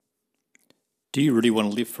Do you really want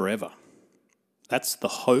to live forever? That's the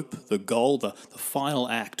hope, the goal, the final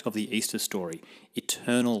act of the Easter story,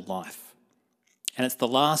 eternal life. And it's the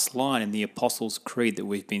last line in the Apostles' Creed that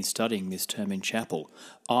we've been studying this term in chapel.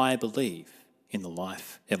 I believe in the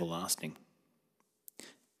life everlasting.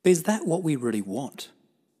 But is that what we really want?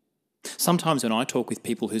 Sometimes when I talk with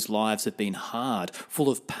people whose lives have been hard, full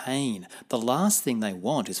of pain, the last thing they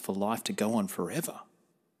want is for life to go on forever.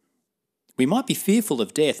 We might be fearful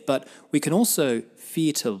of death, but we can also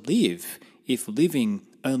fear to live if living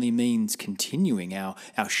only means continuing, our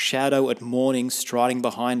shadow at morning striding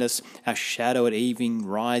behind us, our shadow at evening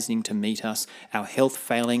rising to meet us, our health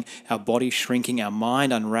failing, our body shrinking, our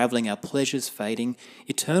mind unravelling, our pleasures fading.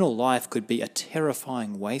 Eternal life could be a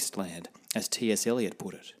terrifying wasteland, as T.S. Eliot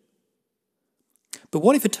put it. But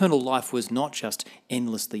what if eternal life was not just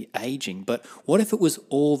endlessly aging, but what if it was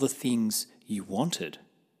all the things you wanted?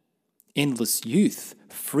 Endless youth,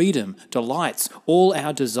 freedom, delights, all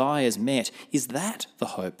our desires met. Is that the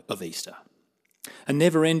hope of Easter? A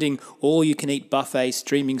never-ending, all-you-can-eat buffet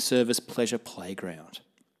streaming service pleasure playground.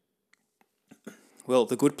 Well,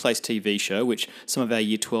 the Good Place TV show, which some of our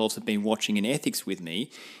Year 12s have been watching in ethics with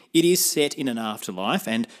me, it is set in an afterlife,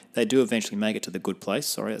 and they do eventually make it to the good place.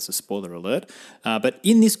 Sorry, that's a spoiler alert. But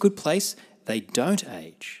in this good place, they don't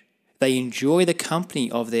age. They enjoy the company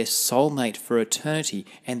of their soulmate for eternity,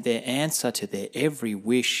 and their answer to their every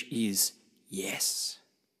wish is yes.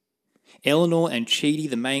 Eleanor and Chidi,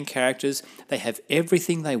 the main characters, they have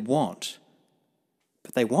everything they want,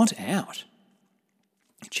 but they want out.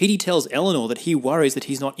 Chidi tells Eleanor that he worries that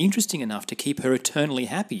he's not interesting enough to keep her eternally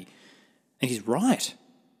happy, and he's right.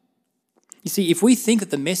 You see, if we think that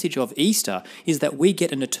the message of Easter is that we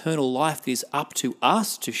get an eternal life that is up to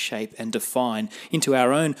us to shape and define into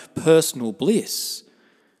our own personal bliss,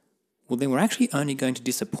 well, then we're actually only going to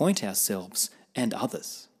disappoint ourselves and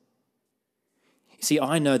others. You see,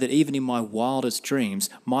 I know that even in my wildest dreams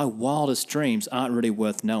aren't really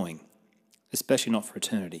worth knowing, especially not for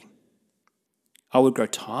eternity. I would grow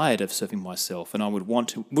tired of serving myself, and I wouldn't want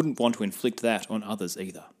to inflict that on others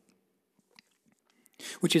either.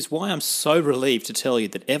 Which is why I'm so relieved to tell you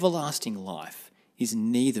that everlasting life is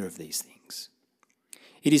neither of these things.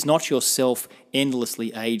 It is not yourself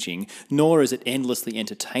endlessly aging, nor is it endlessly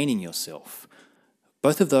entertaining yourself.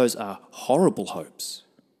 Both of those are horrible hopes.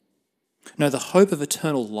 No, the hope of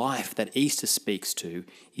eternal life that Easter speaks to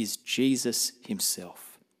is Jesus himself.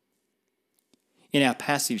 In our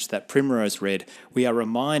passage that Primrose read, we are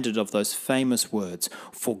reminded of those famous words,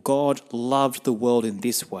 "For God loved the world in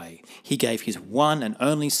this way. He gave his one and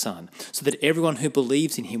only Son, so that everyone who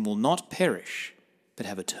believes in him will not perish, but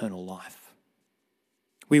have eternal life."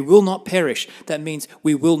 We will not perish. That means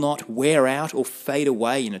we will not wear out or fade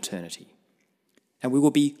away in eternity. And we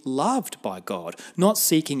will be loved by God, not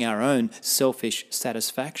seeking our own selfish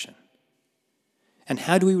satisfaction. And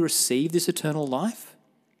how do we receive this eternal life?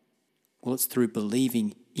 Well, it's through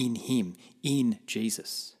believing in him, in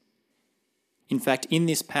Jesus. In fact, in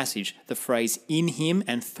this passage, the phrase "in him"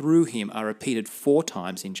 and "through him" are repeated 4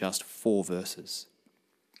 times in just 4 verses.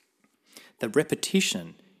 The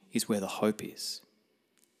repetition is where the hope is.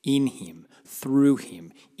 In him, through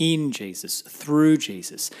him, in Jesus, through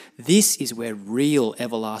Jesus. This is where real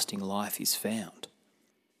everlasting life is found.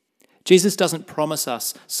 Jesus doesn't promise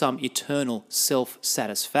us some eternal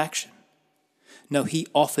self-satisfaction. No, he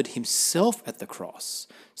offered himself at the cross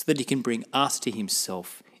so that he can bring us to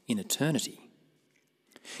himself in eternity.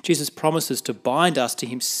 Jesus promises to bind us to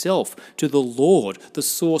himself, to the Lord, the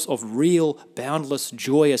source of real, boundless,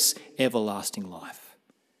 joyous, everlasting life.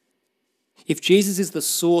 If Jesus is the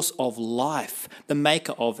source of life, the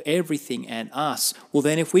maker of everything and us, well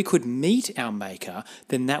then if we could meet our maker,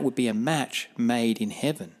 then that would be a match made in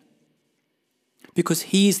heaven. Because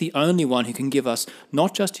he is the only one who can give us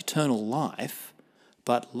not just eternal life,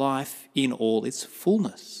 but life in all its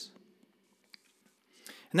fullness.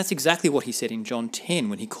 And that's exactly what he said in John 10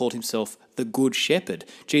 when he called himself the Good Shepherd.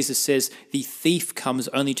 Jesus says, "The thief comes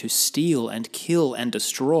only to steal and kill and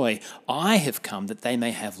destroy. I have come that they may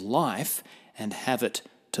have life and have it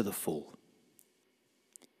to the full."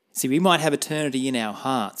 See, we might have eternity in our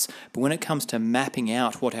hearts, but when it comes to mapping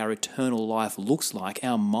out what our eternal life looks like,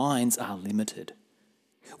 our minds are limited.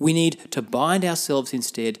 We need to bind ourselves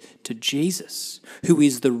instead to Jesus, who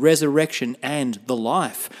is the resurrection and the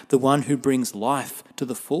life, the one who brings life to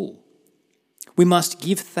the full. We must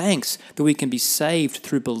give thanks that we can be saved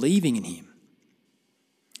through believing in him.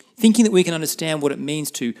 Thinking that we can understand what it means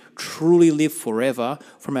to truly live forever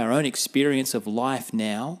from our own experience of life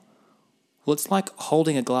now, well, it's like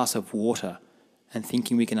holding a glass of water and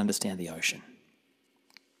thinking we can understand the ocean.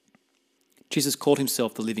 Jesus called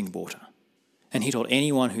himself the living water. And he told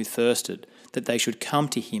anyone who thirsted that they should come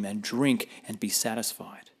to him and drink and be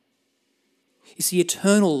satisfied. You see,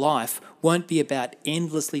 eternal life won't be about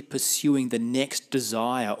endlessly pursuing the next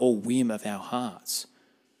desire or whim of our hearts.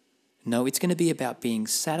 No, it's going to be about being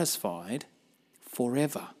satisfied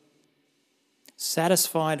forever.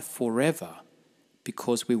 Satisfied forever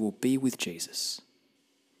because we will be with Jesus.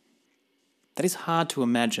 That is hard to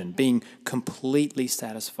imagine, being completely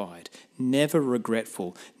satisfied, never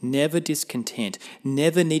regretful, never discontent,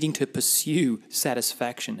 never needing to pursue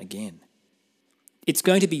satisfaction again. It's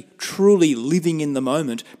going to be truly living in the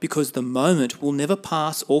moment, because the moment will never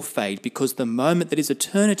pass or fade, because the moment that is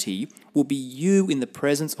eternity will be you in the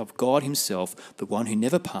presence of God himself, the one who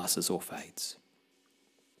never passes or fades.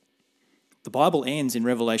 The Bible ends in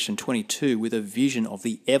Revelation 22 with a vision of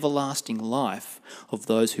the everlasting life of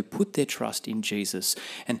those who put their trust in Jesus,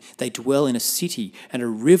 and they dwell in a city and a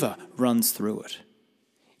river runs through it.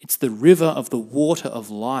 It's the river of the water of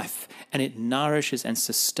life, and it nourishes and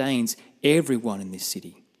sustains everyone in this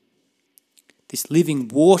city. This living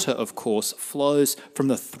water, of course, flows from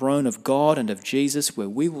the throne of God and of Jesus, where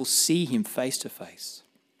we will see him face to face.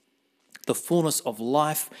 The fullness of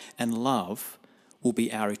life and love will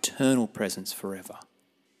be our eternal presence forever.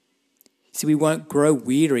 See, we won't grow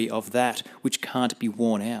weary of that which can't be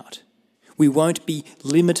worn out. We won't be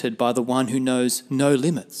limited by the one who knows no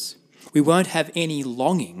limits. We won't have any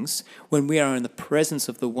longings when we are in the presence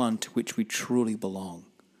of the one to which we truly belong.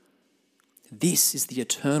 This is the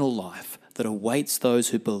eternal life that awaits those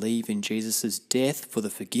who believe in Jesus' death for the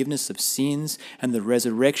forgiveness of sins and the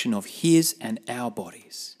resurrection of his and our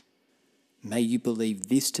bodies. May you believe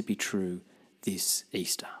this to be true this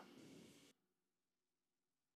Easter.